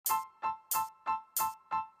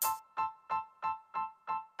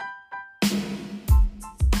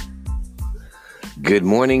Good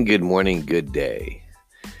morning, good day.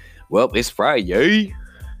 Well, it's Friday.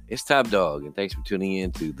 It's Top Dog, and thanks for tuning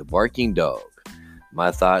in to The Barking Dog.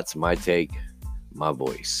 My thoughts, my take, my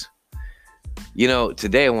voice.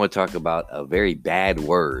 Today I want to talk about a very bad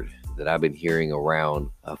word that I've been hearing around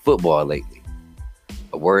football lately.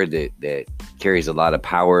 A word that carries a lot of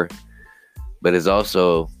power, but is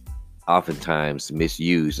also oftentimes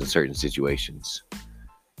misused in certain situations.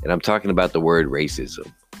 And I'm talking about the word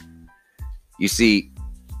racism. You see,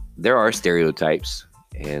 there are stereotypes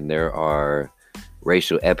and there are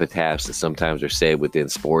racial epitaphs that sometimes are said within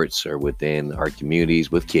sports or within our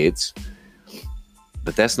communities with kids.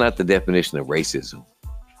 But that's not the definition of racism.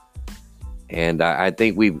 And I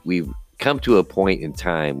think we've come to a point in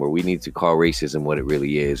time where we need to call racism what it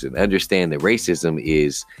really is and understand that racism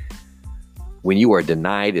is when you are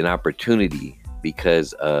denied an opportunity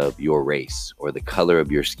because of your race or the color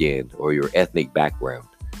of your skin or your ethnic background.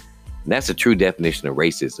 And that's a true definition of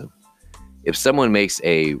racism. If someone makes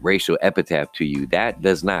a racial epitaph to you, that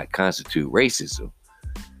does not constitute racism.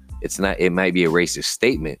 It might be a racist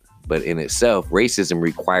statement, but in itself, racism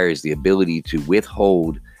requires the ability to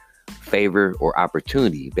withhold favor or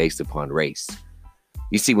opportunity based upon race.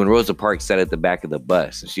 You see, when Rosa Parks sat at the back of the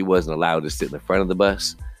bus and she wasn't allowed to sit in the front of the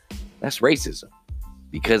bus, that's racism.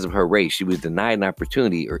 Because of her race, she was denied an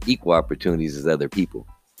opportunity or equal opportunities as other people.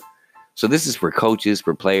 So this is for coaches,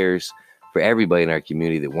 for players, for everybody in our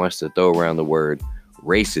community that wants to throw around the word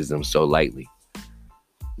racism so lightly.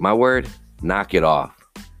 My word, knock it off.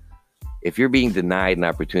 If you're being denied an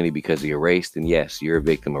opportunity because of your race, then yes, you're a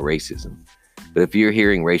victim of racism. But if you're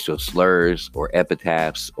hearing racial slurs or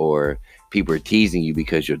epitaphs or people are teasing you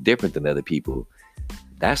because you're different than other people,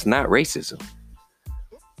 that's not racism.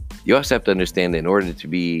 You also have to understand that in order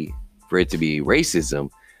for it to be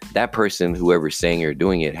racism, that person, whoever's saying or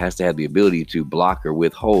doing it, has to have the ability to block or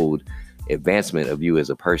withhold advancement of you as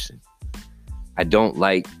a person. I don't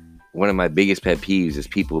like, one of my biggest pet peeves is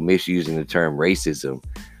people misusing the term racism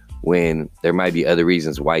when there might be other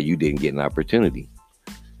reasons why you didn't get an opportunity.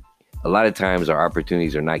 A lot of times our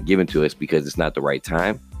opportunities are not given to us because it's not the right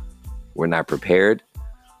time, we're not prepared,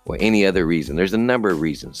 or any other reason. There's a number of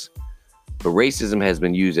reasons. But racism has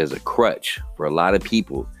been used as a crutch for a lot of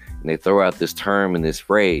people. And they throw out this term and this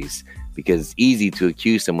phrase because it's easy to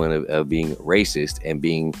accuse someone of being racist and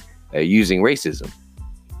being using racism.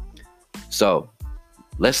 So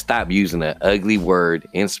let's stop using an ugly word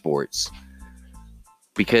in sports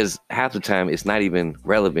because half the time it's not even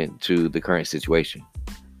relevant to the current situation.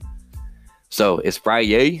 So it's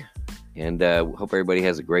Friday, and hope everybody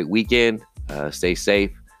has a great weekend. Stay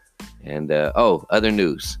safe. And other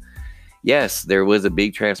news. Yes, there was a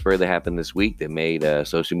big transfer that happened this week that made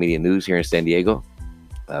social media news here in San Diego.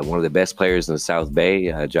 One of the best players in the South Bay,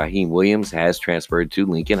 Jaheim Williams, has transferred to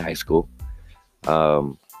Lincoln High School. I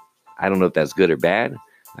don't know if that's good or bad.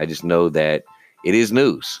 I just know that it is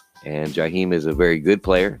news. And Jaheim is a very good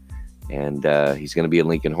player. And he's going to be a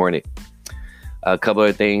Lincoln Hornet. A couple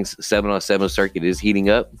other things. 7-on-7 circuit is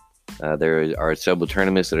heating up. There are several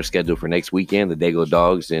tournaments that are scheduled for next weekend. The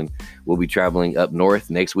TheBarkingDAWG, and we'll be traveling up north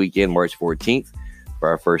next weekend, March 14th, for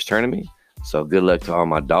our first tournament. So good luck to all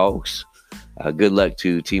my dogs. Good luck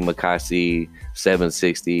to Team Makasi,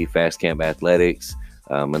 760, Fast Camp Athletics,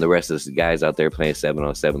 and the rest of the guys out there playing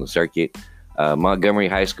 7-on-7 circuit. Montgomery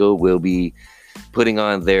High School will be putting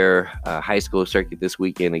on their high school circuit this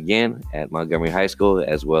weekend again at Montgomery High School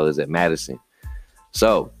as well as at Madison.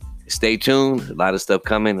 So stay tuned. A lot of stuff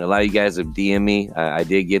coming. A lot of you guys have DM'd me. I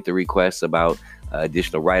did get the requests about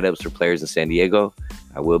additional write-ups for players in San Diego.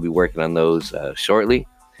 I will be working on those shortly.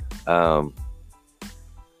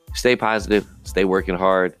 Stay positive. Stay working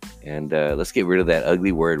hard. And let's get rid of that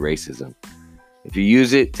ugly word racism. If you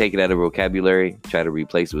use it, take it out of vocabulary. Try to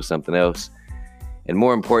replace it with something else. And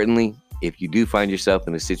more importantly, if you do find yourself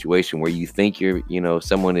in a situation where you think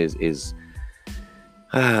someone is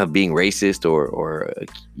being racist or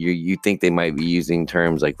you think they might be using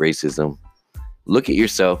terms like racism, look at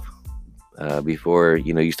yourself before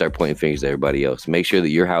you start pointing fingers at everybody else. Make sure that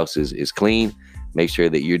your house is clean. Make sure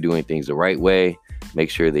that you're doing things the right way. Make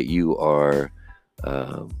sure that you are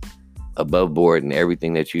above board in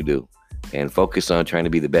everything that you do, and focus on trying to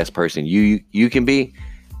be the best person you can be,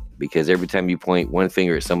 because every time you point one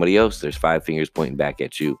finger at somebody else, there's 5 fingers pointing back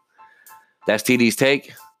at you. That's TD's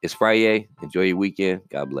take. It's Friday. Enjoy your weekend.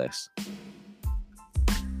 God bless.